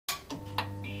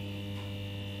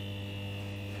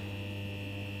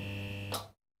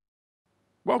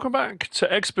Welcome back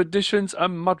to Expeditions, a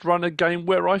Mudrunner game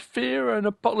where I fear an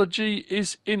apology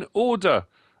is in order.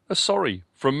 A sorry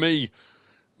from me,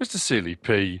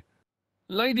 MrSealyp.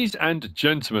 Ladies and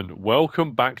gentlemen,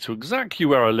 welcome back to exactly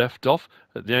where I left off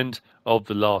at the end of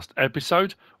the last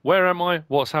episode. Where am I?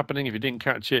 What's happening? If you didn't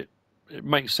catch it, it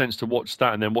makes sense to watch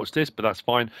that and then watch this, but that's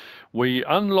fine. We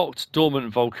unlocked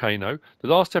Dormant Volcano. The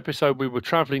last episode, we were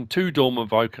travelling to Dormant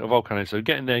Volcano, so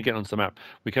getting there, getting onto the map.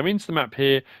 We came into the map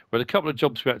here. We had a couple of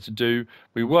jobs we had to do.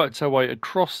 We worked our way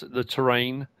across the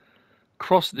terrain,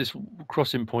 cross this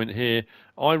crossing point here.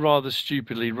 I rather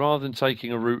stupidly, rather than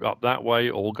taking a route up that way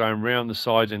or going round the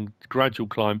side and gradual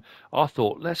climb, I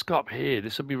thought, let's go up here.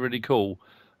 This would be really cool.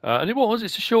 And it was.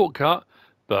 It's a shortcut.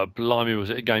 But blimey, was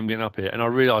it a game getting up here. And I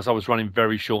realised I was running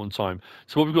very short on time.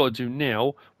 So what we've got to do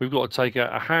now, we've got to take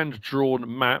a hand-drawn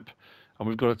map and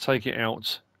we've got to take it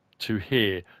out to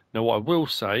here. Now, what I will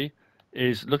say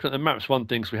is looking at the maps, one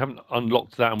thing, because we haven't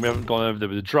unlocked that and we haven't gone over there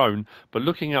with the drone, but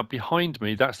looking up behind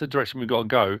me, that's the direction we've got to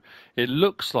go. It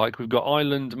looks like we've got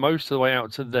island most of the way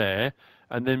out to there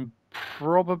and then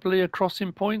probably a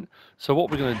crossing point. So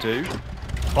what we're going to do,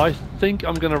 I think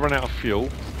I'm going to run out of fuel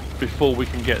before we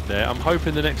can get there. I'm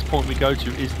hoping the next point we go to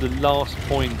is the last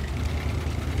point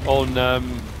on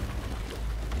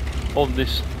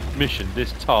this mission,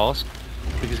 this task,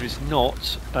 because if it's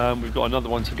not, we've got another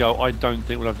one to go. I don't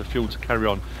think we'll have the fuel to carry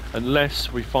on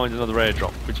unless we find another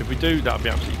airdrop, which if we do, that would be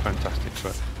absolutely fantastic,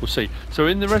 but we'll see. So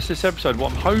in the rest of this episode,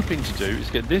 what I'm hoping to do is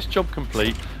get this job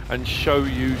complete and show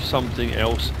you something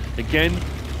else. Again,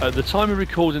 at the time of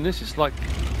recording this, it's like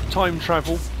time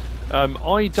travel.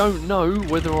 I don't know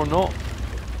whether or not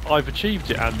I've achieved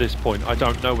it at this point. I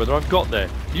don't know whether I've got there.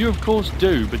 You of course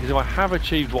do, because if I have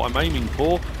achieved what I'm aiming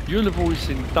for, you'll have always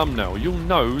seen the thumbnail. You'll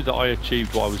know that I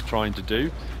achieved what I was trying to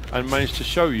do and managed to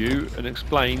show you and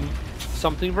explain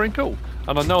something very cool.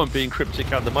 And I know I'm being cryptic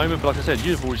at the moment, but like I said,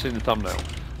 you've already seen the thumbnail.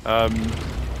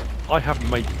 I haven't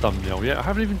made the thumbnail yet. I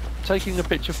haven't even taken a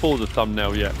picture for the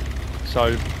thumbnail yet.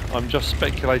 So I'm just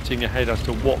speculating ahead as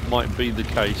to what might be the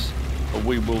case. But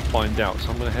we will find out. So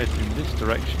I'm going to head in this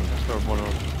direction. That's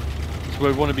where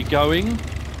we want to be going.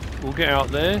 We'll get out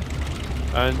there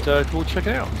and we'll check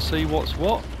it out and see what's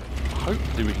what.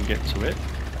 Hopefully we can get to it.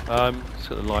 Let's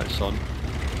get the lights on.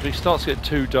 If it starts to get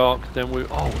too dark, then we...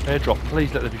 Oh, airdrop.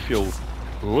 Please let there be fuel.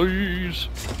 Please.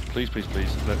 Please, please,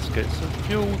 please. Let's get some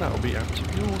fuel. That will be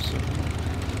absolutely awesome.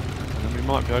 And then we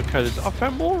might be okay. I've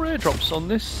found more airdrops on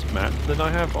this map than I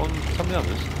have on some of the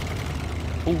others.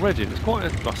 Already, it's quite a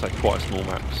small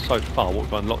map. So far, what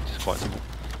we've unlocked is quite small.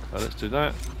 Let's do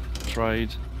that.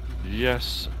 Trade.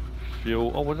 Yes.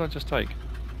 Fuel. Oh, what did I just take?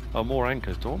 Oh, more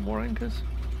anchors. Do I want more anchors?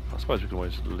 I suppose we can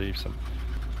always leave some.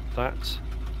 That.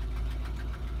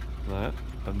 That.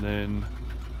 And then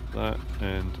that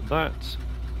and that.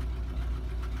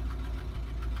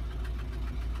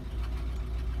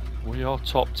 We are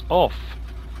topped off.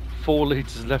 4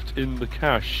 litres left in the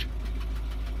cache.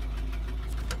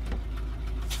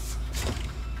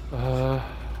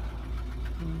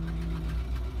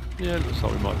 Yeah, it looks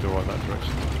like we might be alright that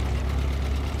direction.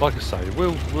 Like I say,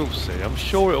 we'll see. I'm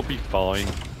sure it'll be fine.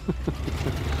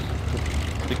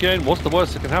 Again, what's the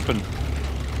worst that can happen?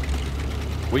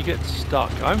 We get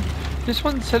stuck. This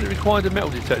one said it required a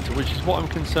metal detector, which is what I'm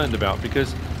concerned about,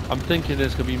 because I'm thinking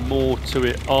there's going to be more to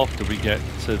it after we get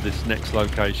to this next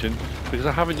location, because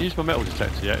I haven't used my metal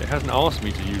detector yet. It hasn't asked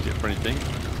me to use it for anything,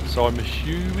 so I'm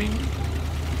assuming...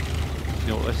 You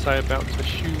know what they say about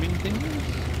assuming things?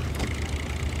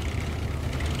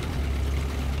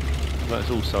 That's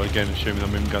also, again, assuming I'm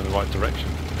even going the right direction.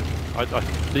 I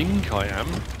think I am.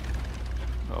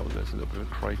 Oh, there's a little bit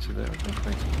of a crater there. Okay,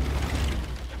 crater.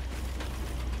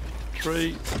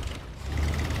 Tree.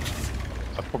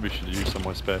 I probably should have used some of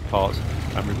my spare parts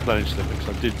and replenished them, because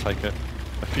I did take a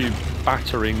few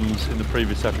batterings in the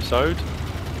previous episode.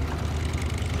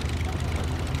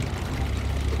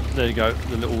 There you go,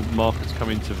 the little markers come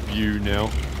into view now.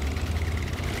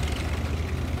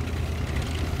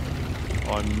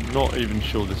 I'm not even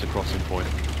sure there's a crossing point.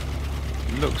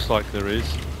 Looks like there is.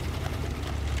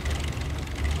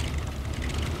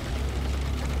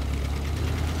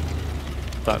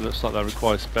 That looks like that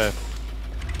requires spare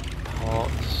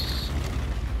parts.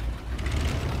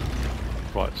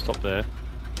 Right, stop there.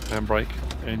 Handbrake,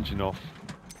 engine off,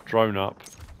 drone up.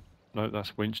 No,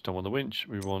 that's winch, don't want the winch.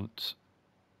 We want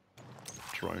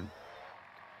drone.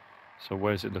 So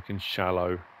where's it looking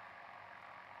shallow?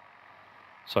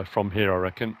 So from here, I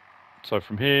reckon. So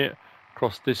from here,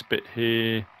 across this bit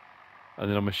here, and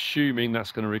then I'm assuming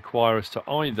that's going to require us to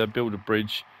either build a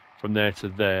bridge from there to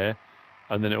there,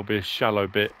 and then it'll be a shallow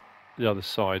bit the other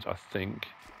side, I think.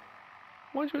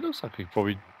 Mind you, it looks like we could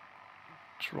probably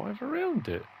drive around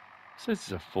it. It says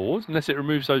it's a ford, unless it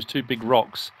removes those two big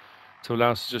rocks to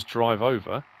allow us to just drive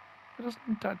over.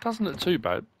 That doesn't look too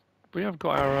bad. We have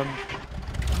got our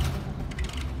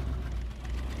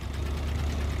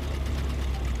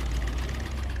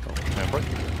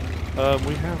handbrake.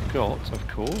 We have got, of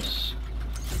course,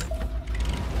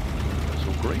 that's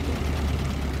all green.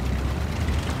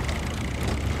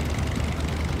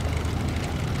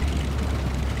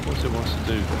 What's it wants to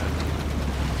do there?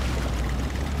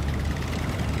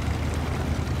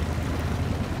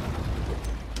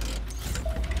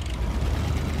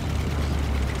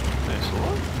 That's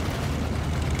alright.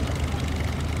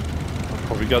 I'll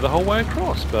probably go the whole way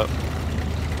across, but I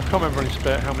can't remember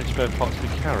how many spare parts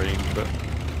we're carrying, but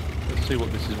let's see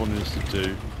what this is wanting us to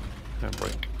do.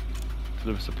 Handbrake.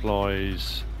 Deliver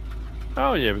supplies.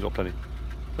 Oh yeah, we've got plenty.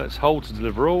 Let's hold to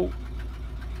deliver all.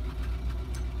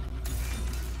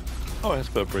 Oh,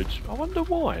 Esper Bridge. I wonder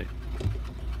why.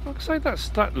 Like I say,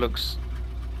 that looks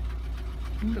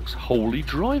wholly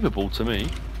drivable to me.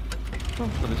 Well,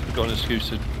 at least we've got an excuse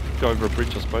to go over a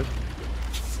bridge, I suppose.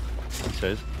 He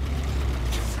says.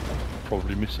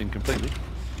 Probably missing completely.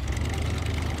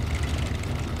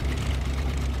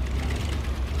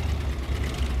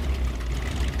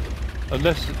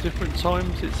 Unless at different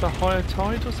times it's a higher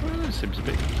tide or something. That seems a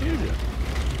bit peculiar.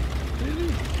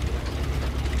 Really?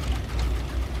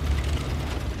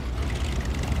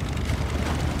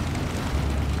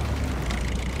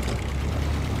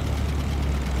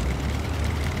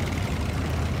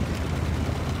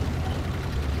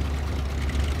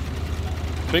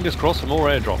 Fingers crossed for more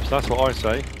airdrops, that's what I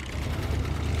say.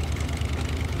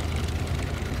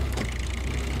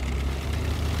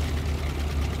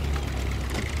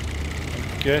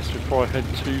 Guess before I head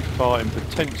too far in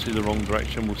potentially the wrong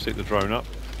direction, we'll stick the drone up.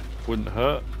 Wouldn't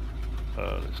hurt.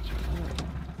 Let's do that.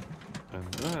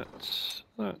 And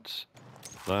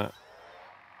that.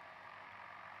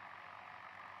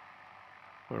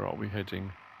 Where are we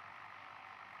heading?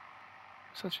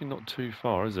 It's actually not too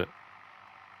far, is it?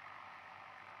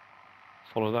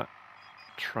 Follow that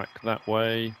track that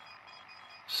way,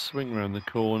 swing around the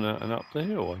corner and up the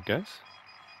hill, I guess.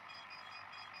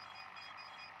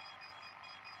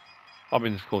 I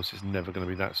mean, of course, it's never going to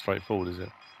be that straightforward, is it?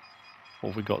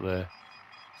 What have we got there?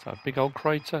 Is that a big old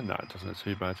crater? No, it doesn't look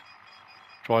too bad.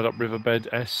 Dried up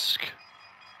riverbed-esque.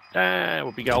 Ah, it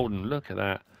would be golden. Look at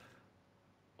that.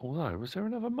 Although, was there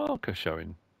another marker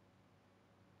showing?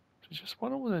 Was there just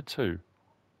one or was there two?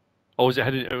 Or was it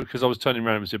heading, because I was turning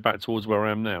around, was it back towards where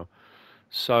I am now?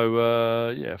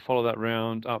 So, yeah, follow that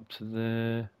round up to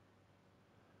there.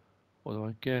 What do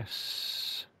I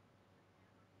guess?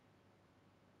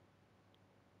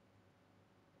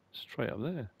 Straight up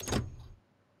there.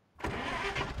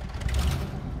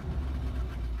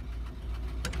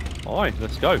 Alright,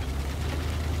 let's go.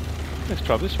 Let's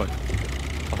try this way.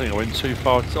 I think I went too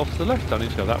far off to the left. Don't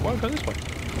need to go that way, go this way.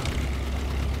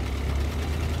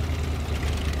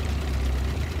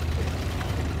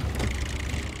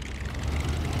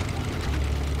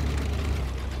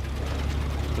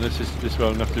 This is where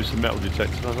I'm going to have to do some metal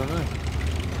detecting, I don't know.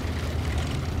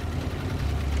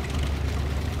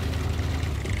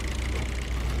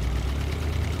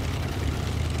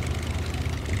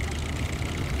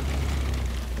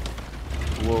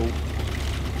 Whoa.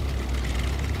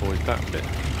 Avoid that bit.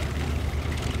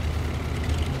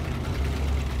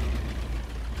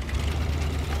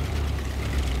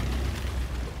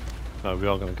 No, we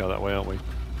are going to go that way, aren't we?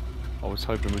 I was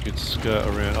hoping we could skirt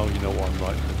around. Oh, you know what I'm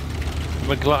like. I'm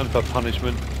a glutton for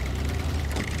punishment.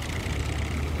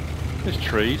 There's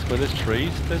trees. Where there's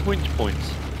trees, there's winch points.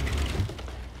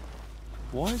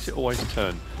 Why does it always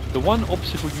turn? The one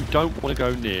obstacle you don't want to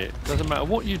go near, doesn't matter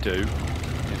what you do,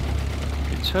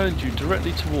 it turns you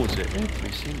directly towards it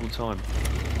every single time.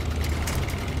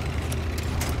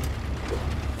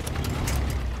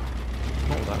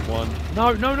 Not that one.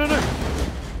 No, no, no, no!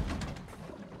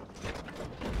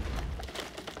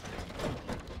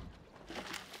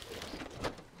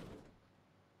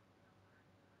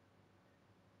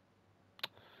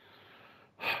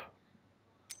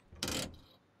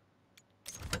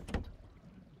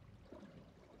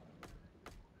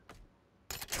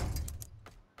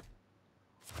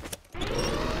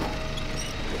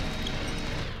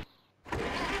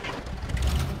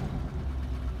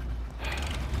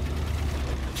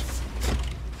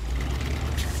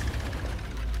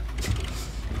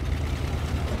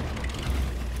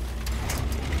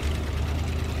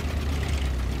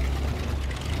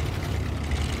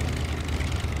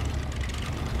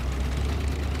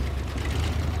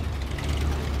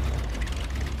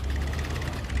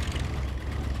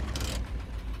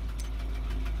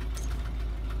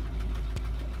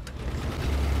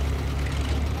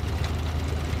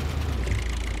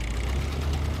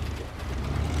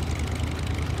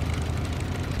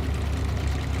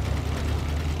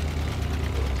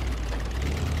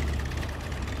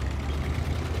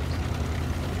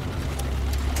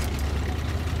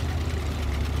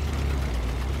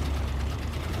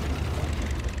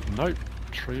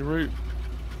 tree root.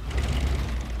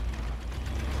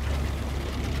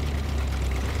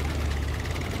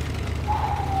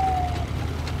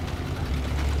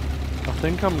 I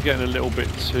think I'm getting a little bit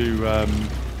too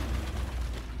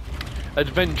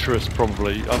adventurous,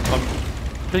 probably. I'm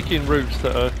picking routes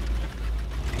that are...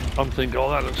 I'm thinking, oh,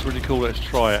 that looks really cool, let's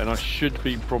try it. And I should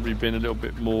be probably being a little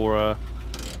bit more...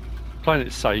 playing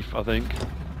it safe, I think.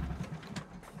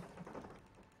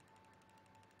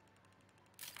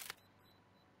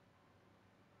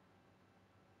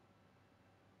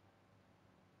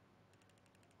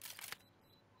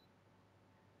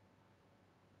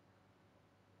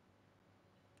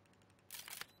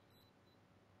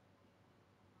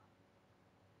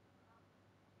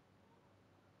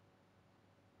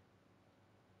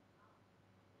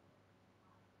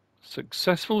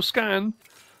 Successful scan.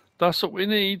 That's what we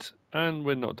need. And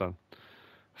we're not done.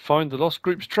 Find the lost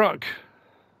group's truck.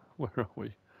 Where are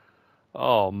we?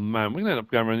 Oh man, we're going to end up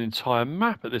going around the entire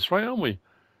map at this rate, aren't we?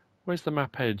 Where's the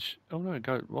map edge? Oh no, it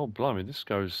goes... Oh blimey, this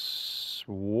goes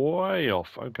way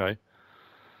off. Okay.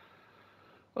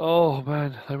 Oh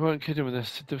man, they weren't kidding with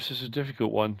this. This is a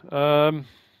difficult one.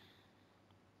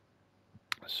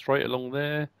 Straight along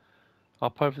there.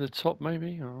 Up over the top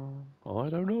maybe? Oh, I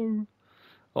don't know.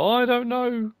 I don't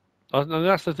know. And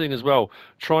that's the thing as well.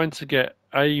 Trying to get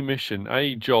a mission,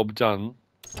 a job done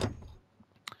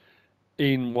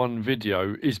in one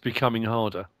video is becoming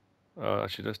harder.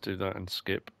 Actually, let's do that and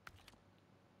skip.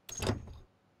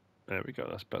 There we go,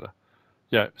 that's better.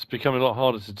 Yeah, it's becoming a lot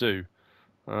harder to do.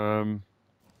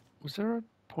 Was there a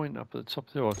point up at the top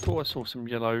there? I thought I saw some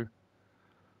yellow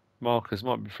markers.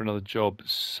 Might be for another job.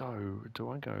 So, do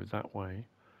I go that way?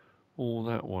 Or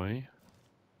that way?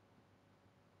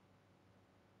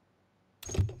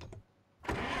 Let's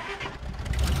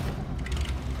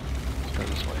go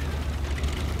this way.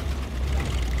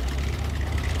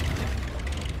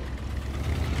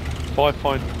 If I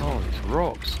find... Oh, these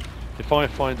rocks. If I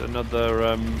find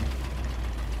another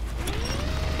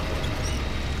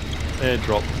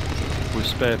airdrop with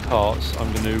spare parts,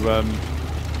 I'm going to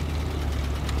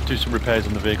do some repairs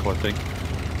on the vehicle, I think,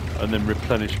 and then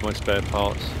replenish my spare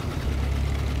parts.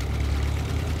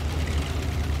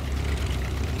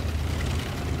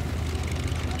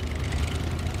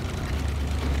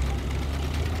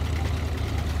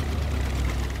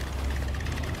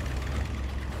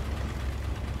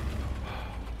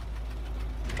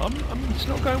 It's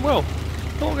not going well.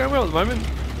 Not going well at the moment.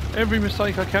 Every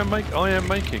mistake I can make, I am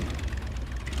making.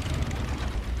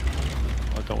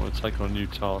 I don't want to take on a new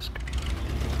task.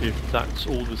 If that's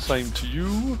all the same to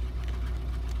you,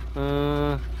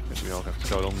 maybe I'll have to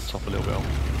go along the top a little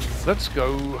bit. Let's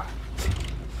go.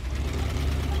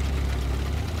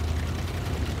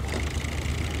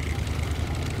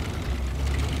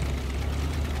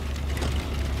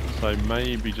 So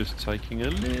maybe just taking a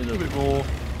little bit more.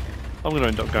 I'm going to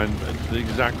end up going to the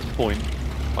exact point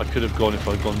I could have gone if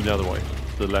I'd gone the other way,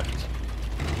 to the left.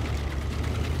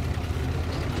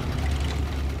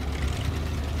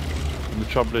 And the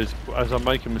trouble is, as I'm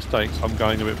making mistakes, I'm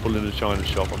going a bit bull in a china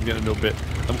shop. I'm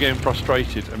getting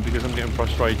frustrated, and because I'm getting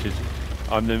frustrated,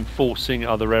 I'm then forcing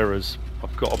other errors.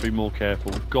 I've got to be more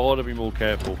careful. Got to be more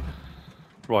careful.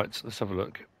 Right, so let's have a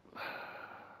look.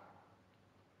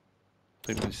 I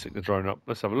think we need to stick the drone up.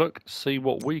 Let's have a look, see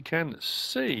what we can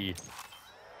see.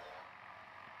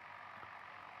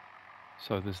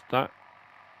 So there's that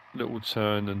little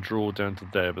turn and draw down to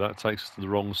there, but that takes us to the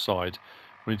wrong side.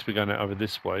 We need to be going out over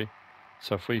this way.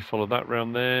 So if we follow that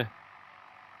round there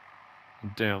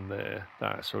and down there,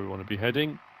 that's where we want to be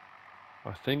heading,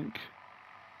 I think.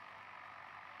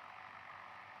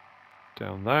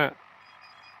 Down that.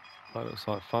 That looks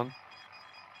like fun.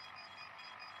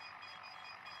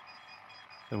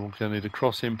 Then we're going to need a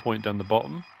cross-in point down the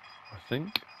bottom, I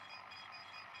think.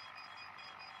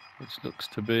 Which looks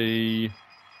to be...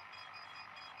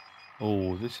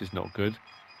 Oh, this is not good.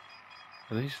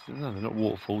 Are these... No, they're not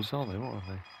waterfalls, are they? What are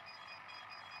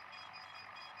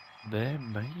they? There,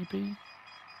 maybe?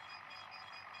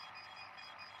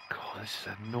 God, this is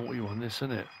a naughty one, this,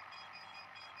 isn't it?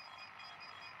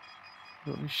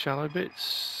 Got any shallow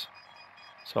bits?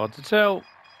 It's hard to tell.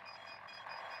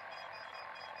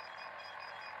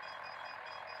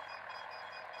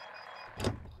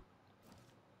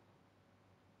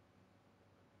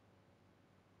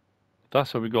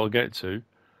 That's where we've got to get to.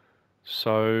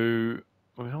 So,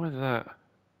 I mean, either that...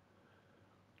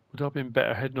 Would I have been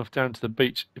better heading off down to the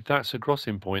beach? If that's a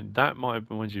crossing point, that might have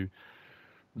been when you...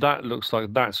 That looks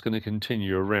like that's going to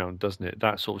continue around, doesn't it?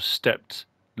 That sort of stepped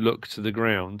look to the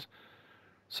ground.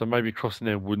 So maybe crossing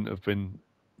there wouldn't have been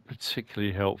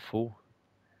particularly helpful.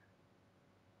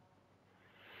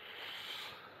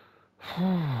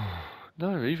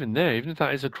 No, even there, even if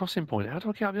that is a crossing point, how do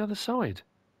I get up the other side?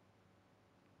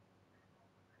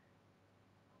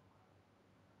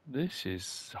 This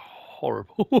is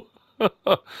horrible.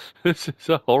 This is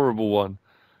a horrible one.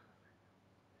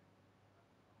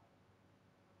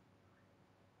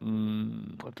 I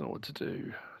don't know what to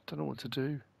do. I don't know what to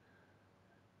do.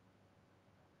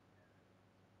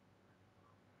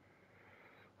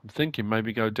 I'm thinking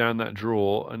maybe go down that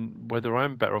draw, and whether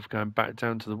I'm better off going back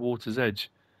down to the water's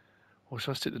edge, or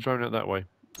should I stick the drone out that way?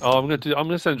 Oh, I'm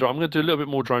gonna send a drone. I'm gonna do a little bit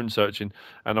more drone searching,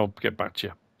 and I'll get back to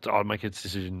you. So I'll make a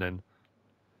decision then.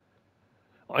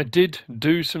 I did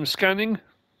do some scanning,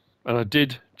 and I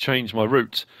did change my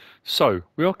route. So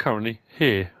we are currently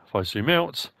here. If I zoom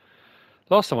out,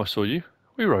 last time I saw you,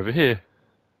 we were over here.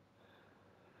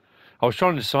 I was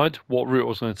trying to decide what route I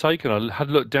was going to take, and I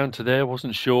had looked down to there,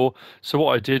 wasn't sure. So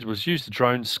what I did was use the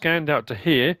drone, scanned out to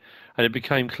here, and it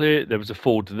became clear there was a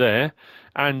ford there,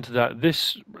 and that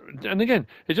this, and again,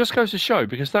 it just goes to show,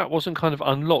 because that wasn't kind of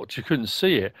unlocked, you couldn't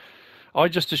see it. I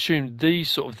just assumed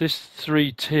this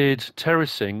 3-tiered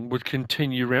terracing would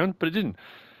continue round, but it didn't.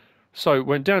 So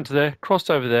went down to there,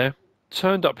 crossed over there,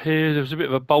 turned up here, there was a bit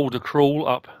of a boulder crawl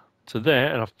up to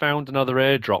there, and I found another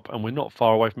airdrop, and we're not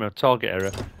far away from our target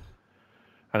area.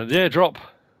 And at the airdrop,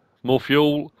 more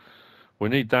fuel, we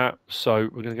need that, so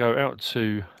we're going to go out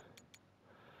to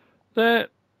there.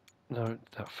 No,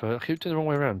 that first, I keep doing the wrong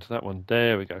way around, that one,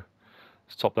 there we go.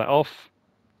 Let's top that off.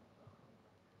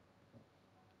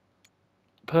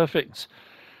 Perfect.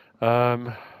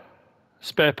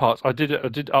 Spare parts, I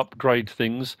did upgrade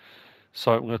things,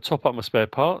 so I'm going to top up my spare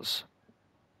parts.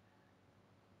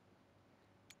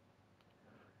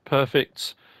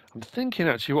 Perfect. I'm thinking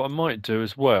actually what I might do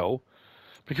as well,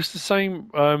 because the same,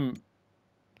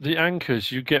 the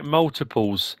anchors, you get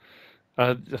multiples.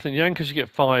 I think the anchors you get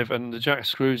 5, and the jack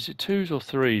screws 2s or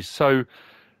 3s. So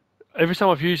every time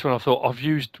I've used one, I thought I've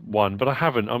used one, but I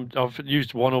haven't. I've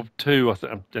used one of 2.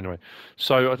 Anyway.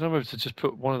 So I don't know whether to just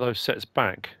put one of those sets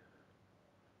back.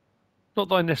 Not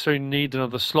that I necessarily need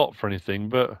another slot for anything,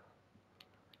 but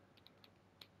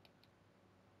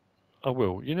I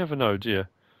will. You never know, do you?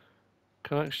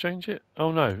 Can I exchange it?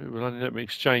 Oh no, it will only let me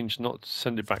exchange, not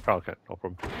send it back. Oh, okay, no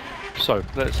problem. So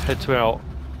let's head to our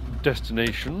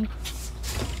destination.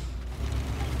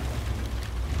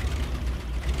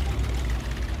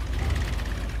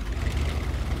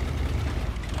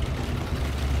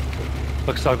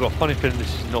 Like I said, I've got a funny feeling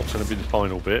this is not going to be the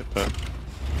final bit, but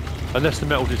unless the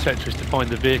metal detector is to find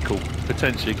the vehicle,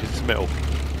 potentially, because it's metal.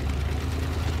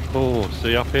 Oh,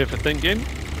 see up here for thinking.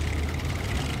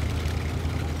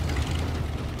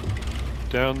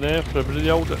 Down there for a bit of the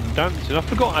old dancing. I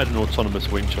forgot I had an autonomous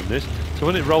winch on this, so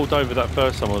when it rolled over that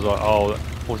first time I was like, oh,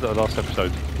 what was that, last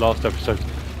episode?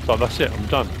 So that's it, I'm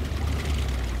done.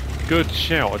 Good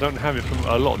shout. I don't have it from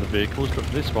a lot of the vehicles, but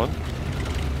for this one,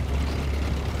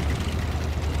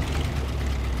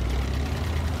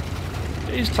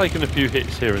 it is taking a few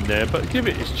hits here and there, but give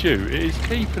it its due, it is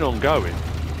keeping on going.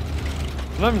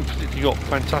 I haven't particularly got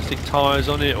fantastic tyres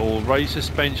on it, or race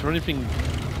suspension, or anything.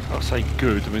 I'll say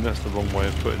good, I mean that's the wrong way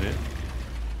of putting it.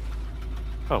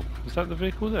 Oh, is that the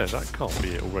vehicle there? That can't be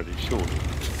it already, surely.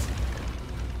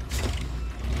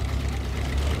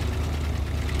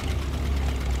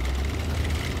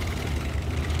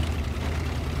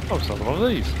 Oh, it's another one of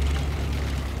these.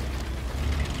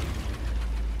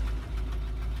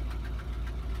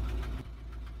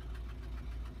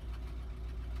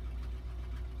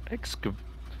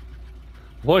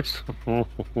 What?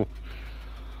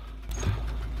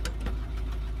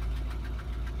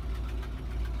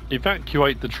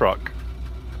 Evacuate the truck.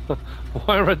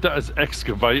 Why I read that as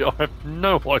excavate, I have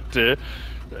no idea.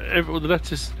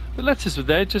 The letters were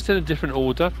there, just in a different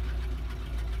order.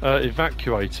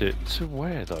 Evacuate it. To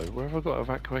where though? Where have I got to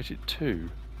evacuate it to?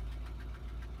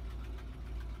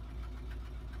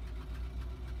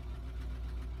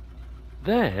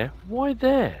 There? Why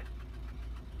there?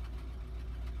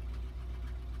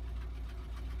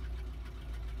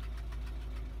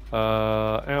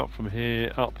 Out from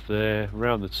here, up there,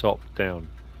 round the top, down.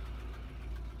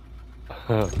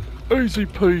 Easy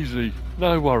peasy,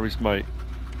 no worries, mate.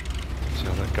 See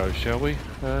how that goes, shall we?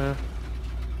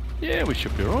 Yeah, we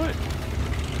should be alright.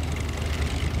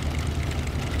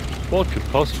 What could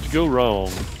possibly go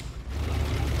wrong?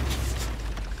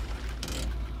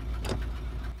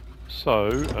 So,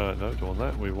 no, don't want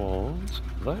that, we want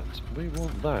that, we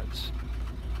want that.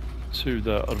 To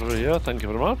the rear, thank you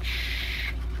very much.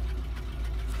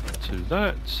 To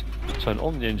that, turn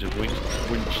on the engine winch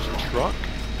truck.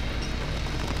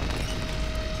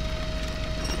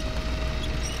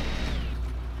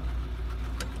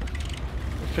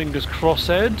 Fingers crossed.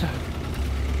 I'm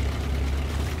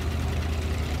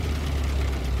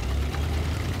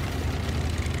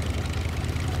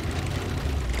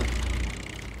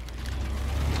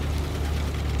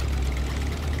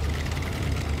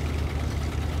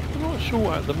not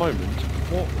sure at the moment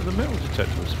what the metal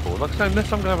detector is for. Like I say,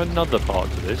 unless I'm going to have another part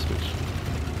to this, which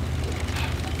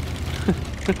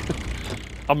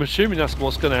I'm assuming that's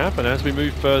what's going to happen as we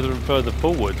move further and further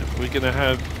forward. We're going to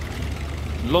have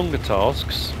longer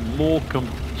tasks, more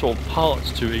sort of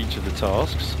parts to each of the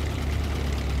tasks.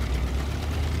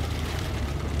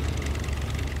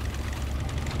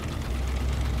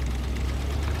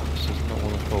 This does not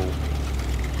want to fall.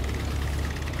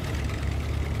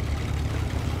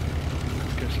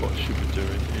 Guess what I should be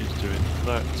doing is doing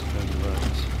that and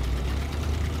that.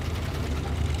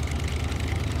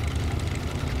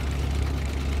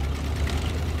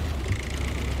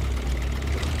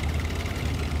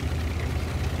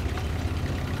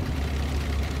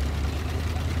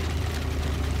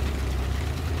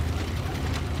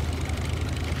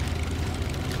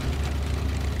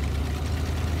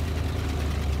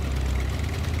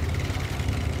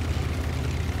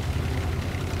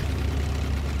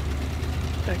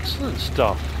 Excellent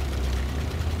stuff.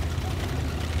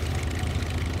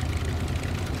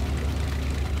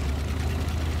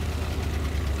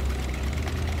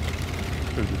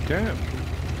 Through the gap.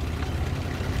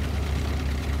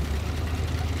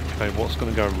 Okay, what's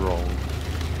going to go wrong?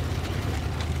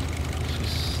 This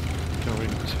is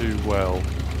going too well.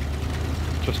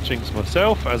 Just jinx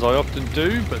myself, as I often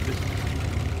do, but this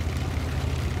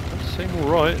does seem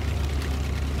alright.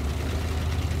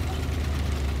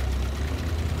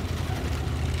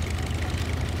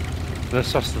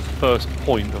 Unless that's the first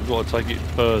point, I've got to take it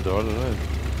further, I don't know.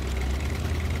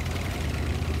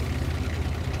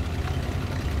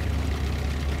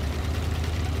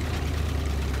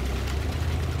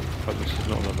 But this is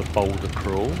not another boulder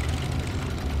crawl.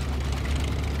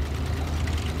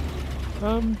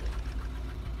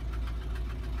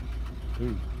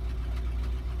 Ooh.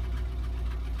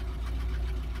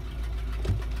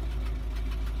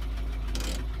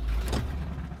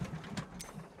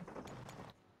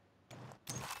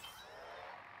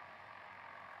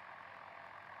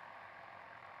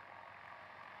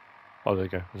 Oh, there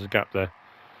you go. There's a gap there.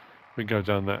 We can go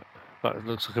down that. That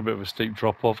looks like a bit of a steep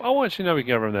drop off. Oh, actually, no, we can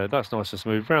go around there. That's nice and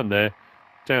smooth. Round there,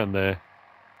 down there.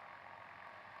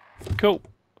 Cool.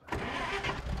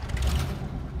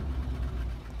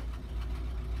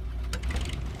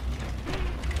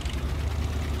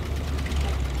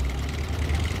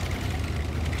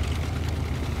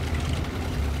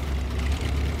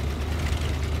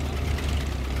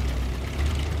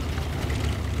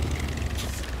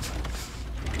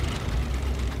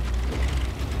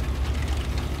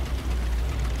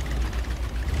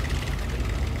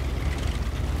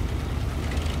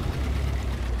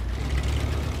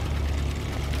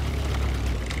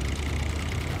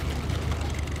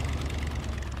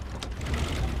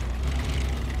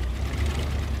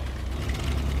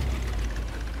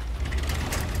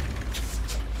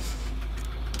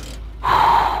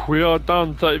 We are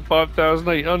done.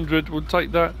 35,800. We'll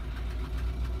take that.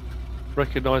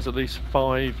 Recognise at least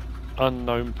 5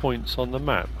 unknown points on the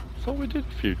map. I thought we did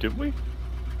a few, didn't we?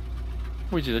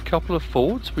 We did a couple of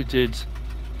forts. We did...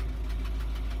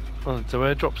 Oh, do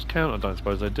airdrops count? I don't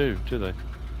suppose they do they?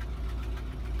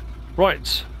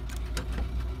 Right.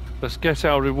 Let's get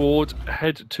our reward.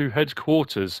 Head to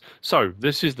headquarters. So,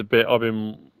 this is the bit I've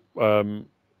been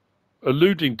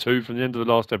alluding to from the end of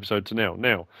the last episode to now.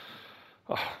 Now,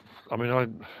 I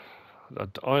mean,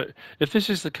 if this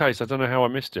is the case, I don't know how I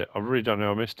missed it. I really don't know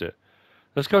how I missed it.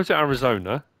 Let's go to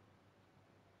Arizona.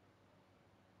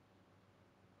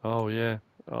 Oh, yeah.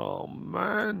 Oh,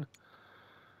 man.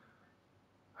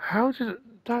 How did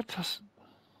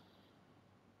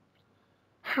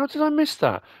how did I miss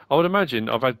that? I would imagine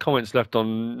I've had comments left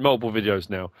on multiple videos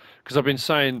now, because I've been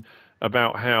saying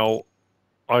about how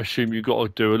I assume you've got to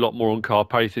do a lot more on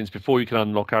Carpathians before you can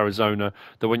unlock Arizona,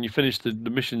 that when you finish the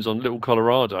missions on Little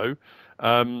Colorado,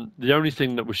 the only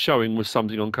thing that was showing was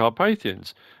something on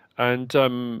Carpathians. And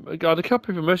I had a couple of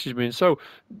people message me and so,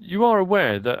 you are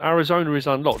aware that Arizona is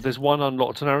unlocked. There's one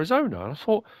unlocked in Arizona. And I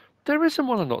thought, there isn't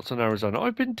one unlocked in Arizona.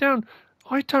 I've been down.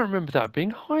 I don't remember that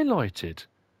being highlighted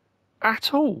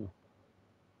at all.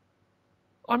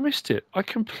 I missed it. I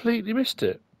completely missed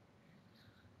it.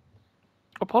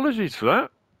 Apologies for that.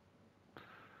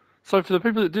 So for the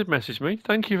people that did message me,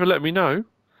 thank you for letting me know.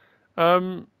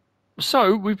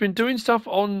 So we've been doing stuff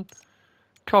on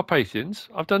Carpathians.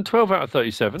 I've done 12 out of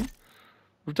 37.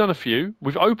 We've done a few.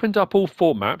 We've opened up all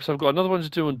 4 maps. I've got another one to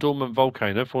do on Dormant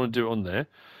Volcano if I want to do it on there.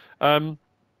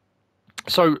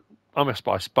 So I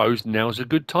suppose now's a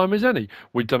good time as any.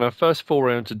 We've done our first 4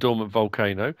 rounds to Dormant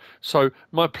Volcano. So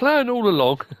my plan all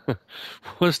along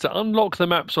was to unlock the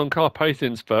maps on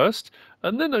Carpathians first,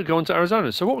 and then I'll go on to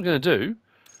Arizona. So what we're going to do,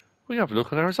 we have a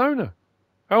look on Arizona.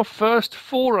 Our first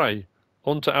foray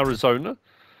onto Arizona.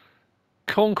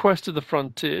 Conquest of the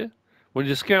frontier. When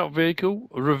your scout vehicle,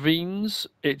 ravines,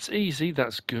 it's easy,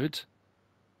 that's good.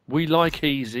 We like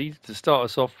easy to start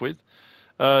us off with.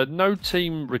 No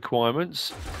team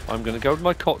requirements. I'm going to go with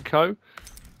my Kotko.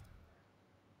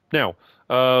 Now,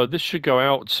 this should go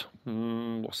out,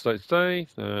 what's the date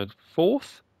today?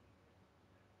 4th,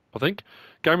 I think.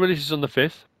 Game releases on the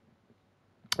 5th.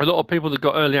 A lot of people that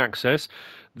got early access,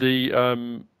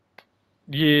 the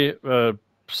year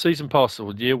season pass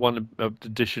or year one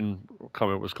edition, I can't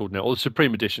remember what it's called now, or the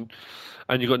Supreme Edition,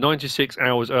 and you got 96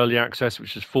 hours early access,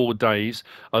 which is 4 days.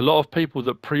 A lot of people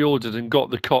that pre-ordered and got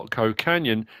the Kotko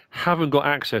Canyon haven't got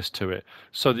access to it.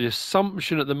 So the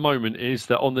assumption at the moment is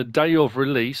that on the day of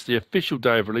release, the official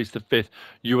day of release, the 5th,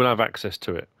 you will have access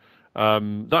to it.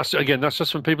 That's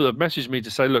just from people that have messaged me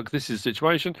to say, look, this is the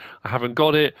situation. I haven't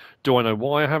got it. Do I know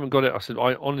why I haven't got it? I said,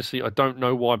 I honestly don't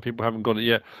know why people haven't got it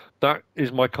yet. That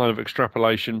is my kind of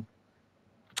extrapolation.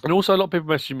 And also, a lot of people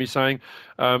messaging me saying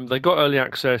they got early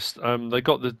access, they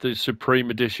got the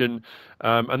Supreme Edition,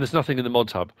 and there's nothing in the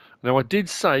mod hub. Now, I did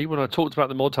say when I talked about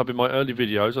the mod hub in my early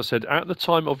videos, I said at the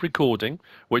time of recording,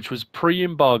 which was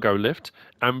pre-embargo lift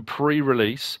and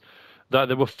pre-release, that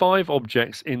there were 5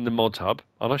 objects in the mod hub,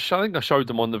 and I think I showed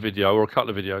them on the video or a couple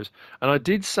of videos. And I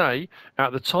did say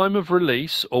at the time of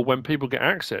release or when people get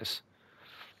access,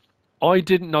 I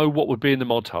didn't know what would be in the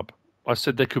mod hub. I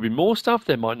said there could be more stuff,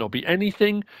 there might not be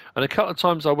anything, and a couple of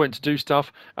times I went to do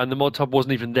stuff and the mod hub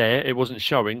wasn't even there, it wasn't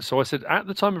showing. So I said at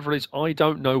the time of release, I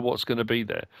don't know what's going to be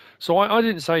there. So I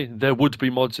didn't say there would be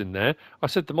mods in there. I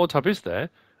said the mod hub is there,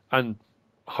 and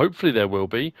hopefully there will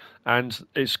be, and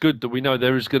it's good that we know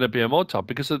there is going to be a mod hub,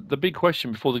 because the big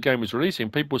question before the game was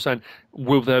releasing, people were saying,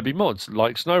 will there be mods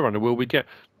like SnowRunner? Will we get?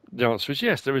 The answer is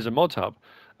yes, there is a mod hub,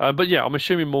 but yeah, I'm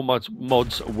assuming more mods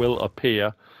will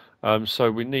appear,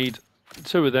 so we need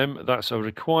 2 of them. That's a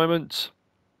requirement.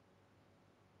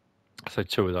 I say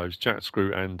 2 of those, jack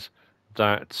screw and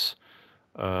that.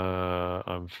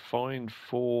 I'm fine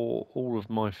for all of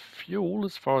my fuel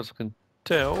as far as I can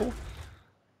tell.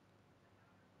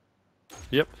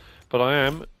 Yep, but I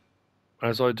am,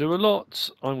 as I do a lot,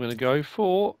 I'm going to go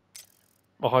for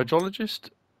a hydrologist,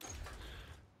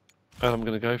 and I'm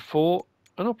going to go for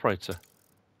an operator.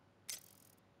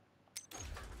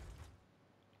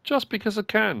 Just because I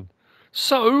can.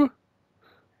 So,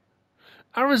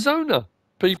 Arizona,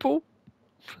 people.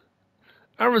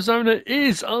 Arizona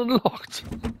is unlocked.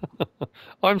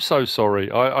 I'm so sorry.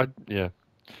 Yeah.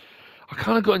 I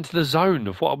kind of got into the zone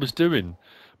of what I was doing.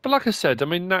 But like I said, I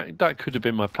mean, that could have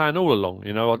been my plan all along.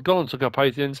 You know, I'd gone on to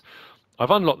Carpathians.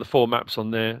 I've unlocked the 4 maps on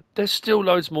there. There's still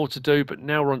loads more to do, but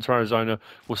now we're on to Arizona.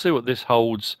 We'll see what this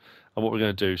holds and what we're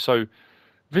going to do. So,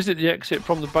 visit the exit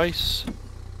from the base.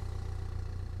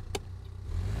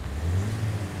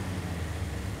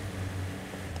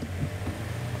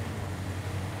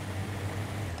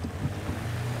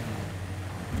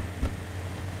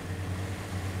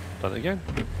 Done it again.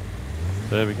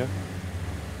 There we go.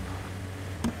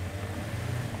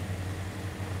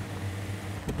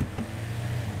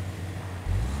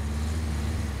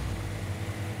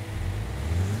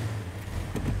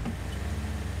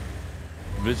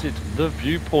 Visit the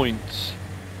viewpoint.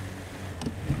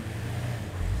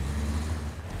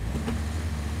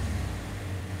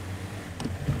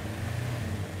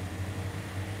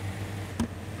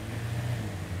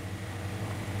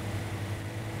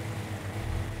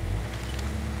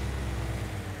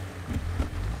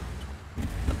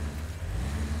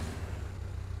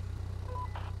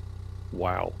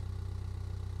 Wow.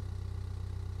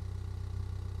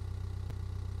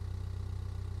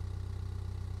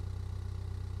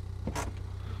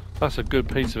 That's a good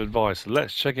piece of advice.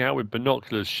 Let's check it out with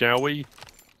binoculars, shall we?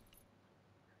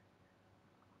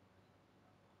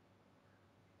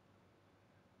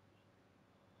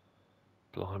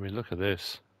 Blimey, look at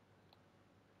this.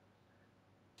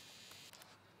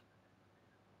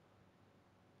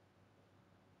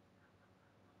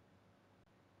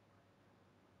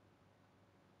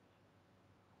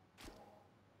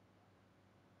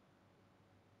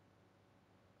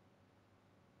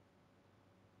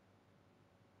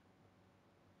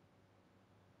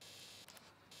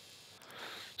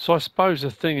 So I suppose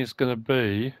the thing is going to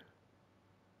be...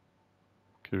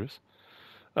 Curious.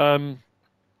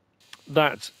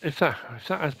 That if that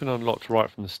has been unlocked right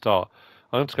from the start,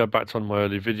 I have to go back to one of my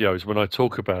early videos when I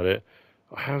talk about it.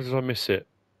 How did I miss it?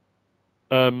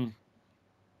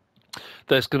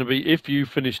 There's going to be, if you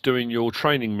finish doing your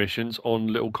training missions on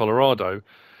Little Colorado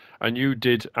and you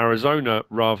did Arizona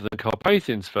rather than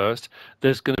Carpathians first,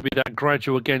 there's going to be that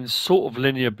gradual, again, sort of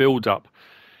linear build-up,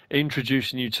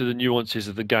 introducing you to the nuances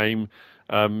of the game,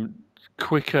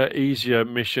 quicker, easier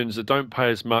missions that don't pay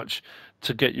as much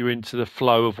to get you into the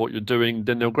flow of what you're doing.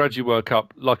 Then they'll gradually work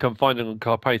up, like I'm finding on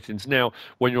Carpathians now,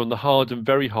 when you're on the hard and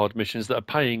very hard missions that are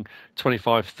paying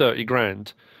 25, 30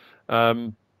 grand.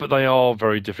 But they are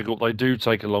very difficult. They do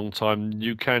take a long time.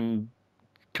 You can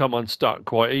come unstuck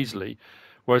quite easily.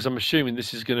 Whereas I'm assuming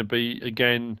this is going to be,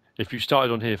 again, if you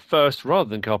started on here first rather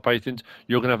than Carpathians,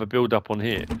 you're going to have a build up on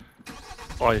here,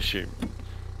 I assume.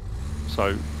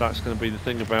 So that's going to be the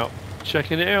thing about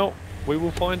checking it out. We will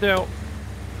find out.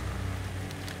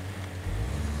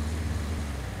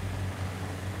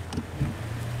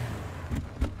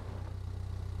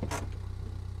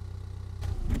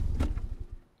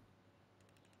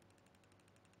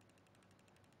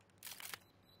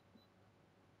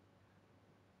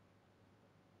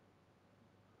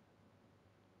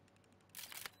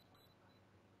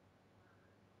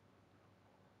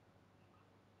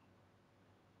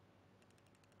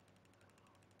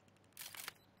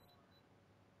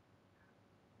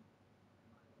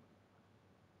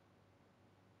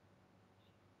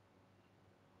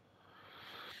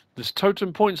 This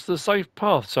totem points to the safe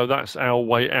path, so that's our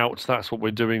way out. That's what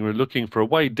we're doing. We're looking for a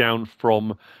way down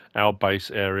from our base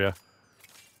area.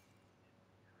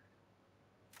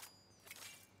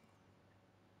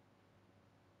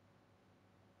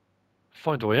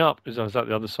 Find a way up. Is that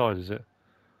the other side, is it?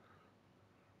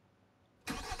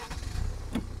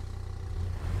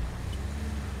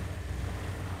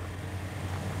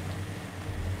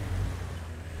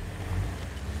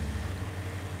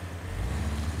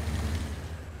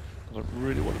 I don't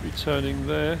really want to be turning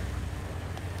there.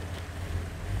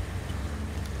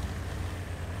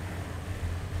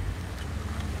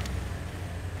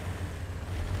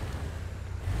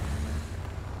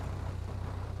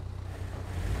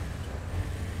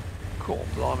 God,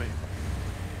 blimey.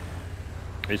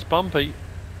 It's bumpy.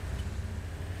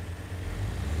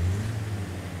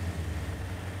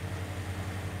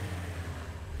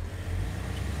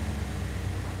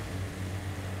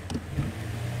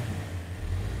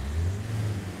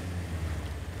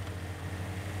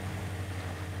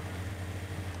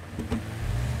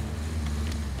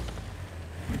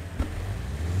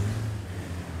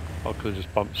 I could have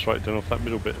just bumped straight down off that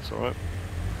middle bit, it's alright.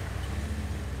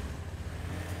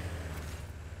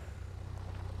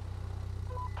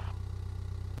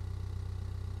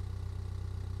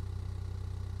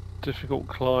 Difficult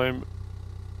climb.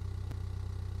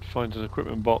 Find an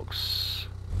equipment box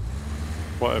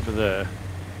right over there.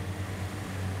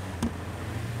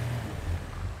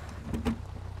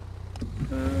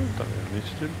 Don't really need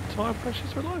to do tyre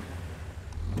pressures for life.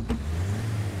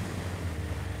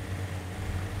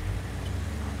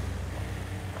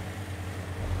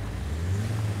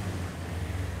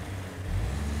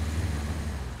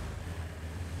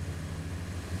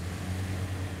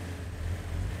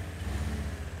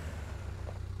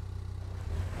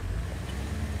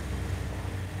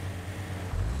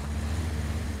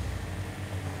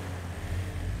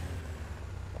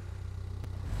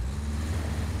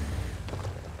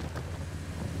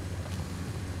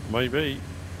 Maybe.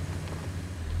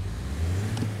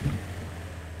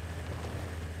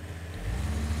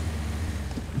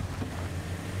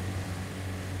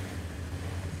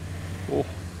 Oh.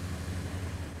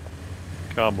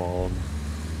 Come on.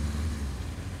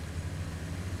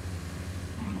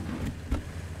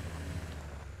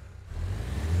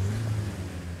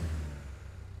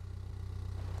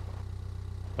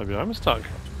 Maybe I'm stuck.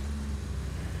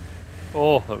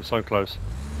 Oh, that was so close.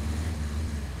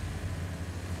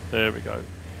 There we go.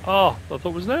 Oh, I thought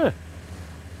it was there.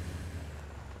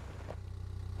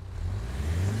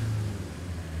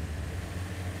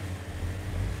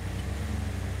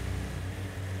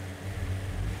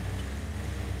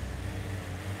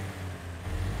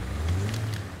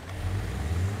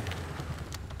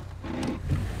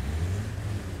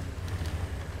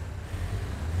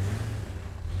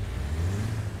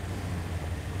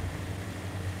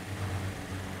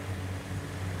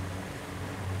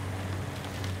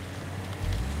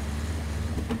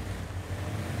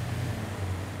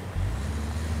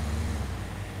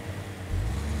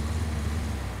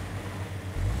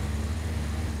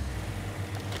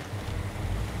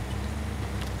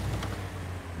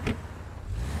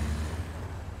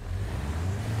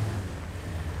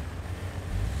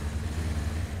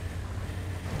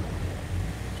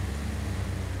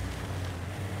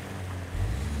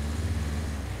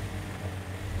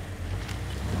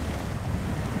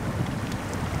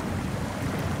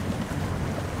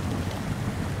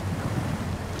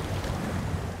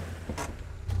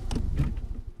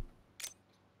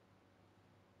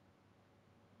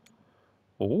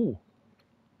 Oh,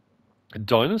 a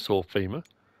dinosaur femur.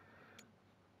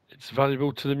 It's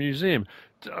valuable to the museum.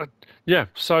 Yeah,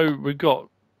 so we've got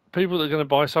people that are going to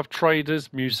buy stuff,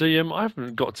 traders, museum. I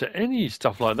haven't got to any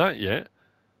stuff like that yet.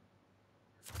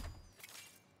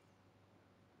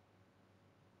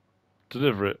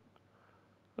 Deliver it.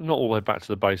 Not all the way back to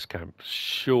the base camp,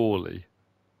 surely.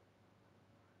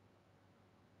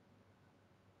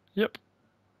 Yep.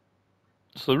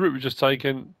 So the route we've just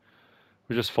taken,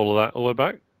 we just follow that all the way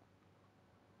back.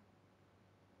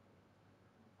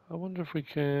 I wonder if we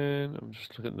can. I'm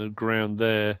just looking at the ground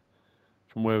there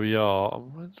from where we are. I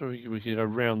wonder if we can go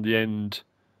around the end.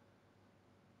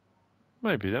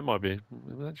 Maybe that'd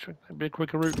be a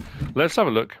quicker route. Let's have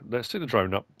a look. Let's stick the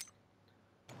drone up.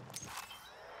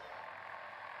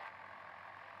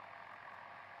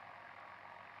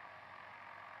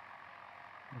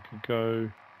 We can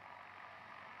go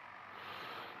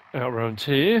out around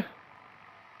here.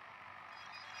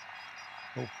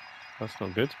 Oh, that's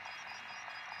not good.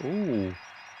 Ooh.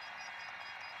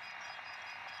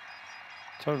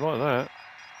 Don't like that.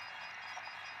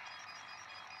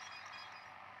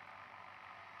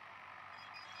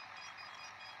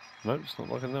 Nope, it's not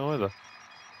liking that either.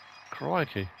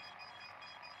 Crikey.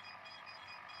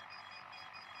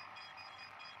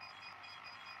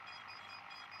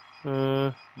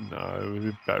 No, we'd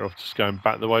be better off just going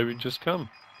back the way we've just come.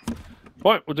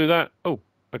 Right, we'll do that. Oh,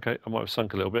 okay, I might have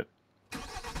sunk a little bit.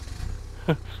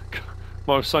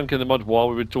 Might have sunk in the mud while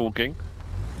we were talking.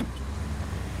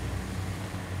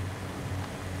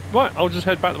 Right, I'll just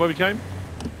head back the way we came.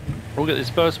 We'll get this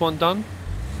first one done.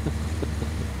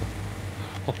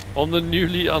 On the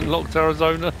newly unlocked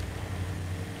Arizona.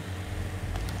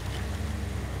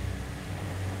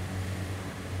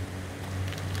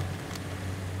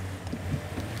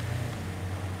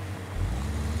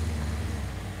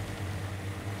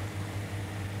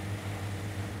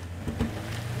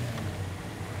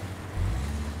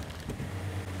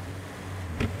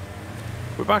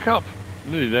 We're back up.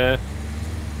 Nearly there.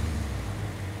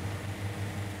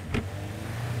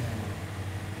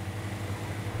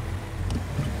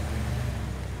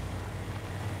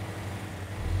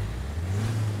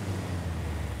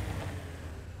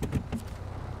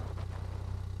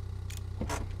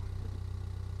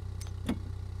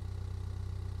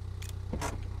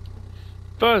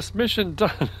 First mission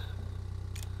done.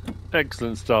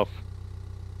 Excellent stuff.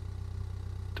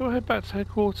 Do I head back to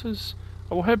headquarters?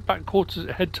 I will head back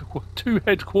to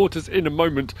headquarters in a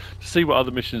moment to see what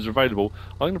other missions are available.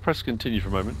 I'm going to press continue for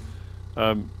a moment.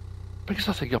 Because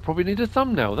I think I probably need a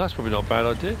thumbnail. That's probably not a bad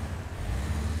idea.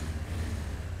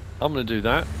 I'm going to do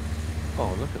that.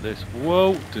 Oh, look at this.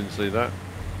 Whoa, didn't see that.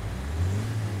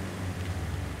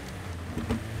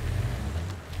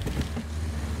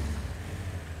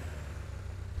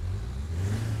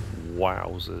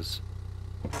 Wowzers.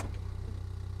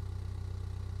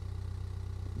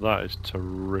 That is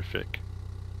terrific.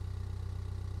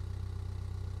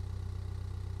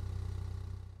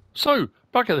 So,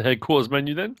 back at the headquarters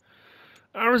menu then.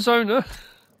 Arizona.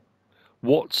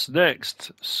 What's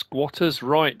next? Squatters'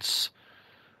 rights.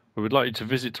 We would like you to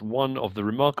visit one of the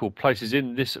remarkable places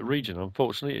in this region.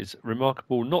 Unfortunately, it's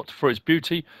remarkable not for its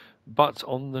beauty, but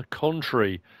on the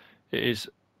contrary. It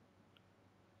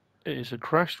is a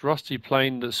crashed, rusty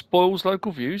plane that spoils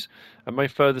local views and may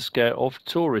further scare off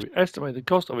tourists. We estimate the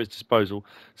cost of its disposal,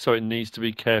 so it needs to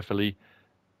be carefully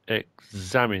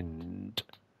examined.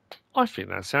 I think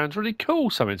that sounds really cool.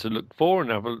 Something to look for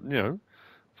and have a,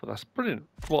 that's brilliant.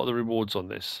 What are the rewards on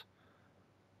this?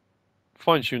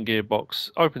 Fine-tuned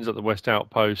gearbox, opens up the west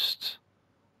outpost.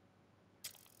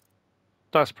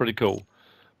 That's pretty cool.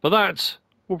 But that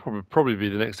will probably be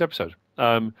the next episode.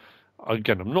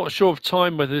 Again, I'm not sure of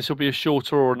time, whether this will be a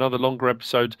shorter or another longer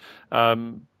episode.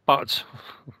 But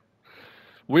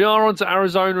we are on to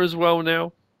Arizona as well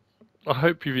now. I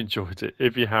hope you've enjoyed it.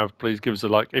 If you have, please give us a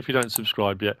like. If you don't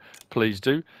subscribe yet, please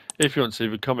do. If you want to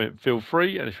leave a comment, feel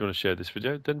free. And if you want to share this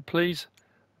video, then please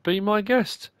be my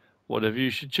guest. Whatever you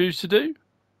should choose to do.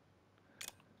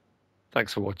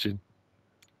 Thanks for watching.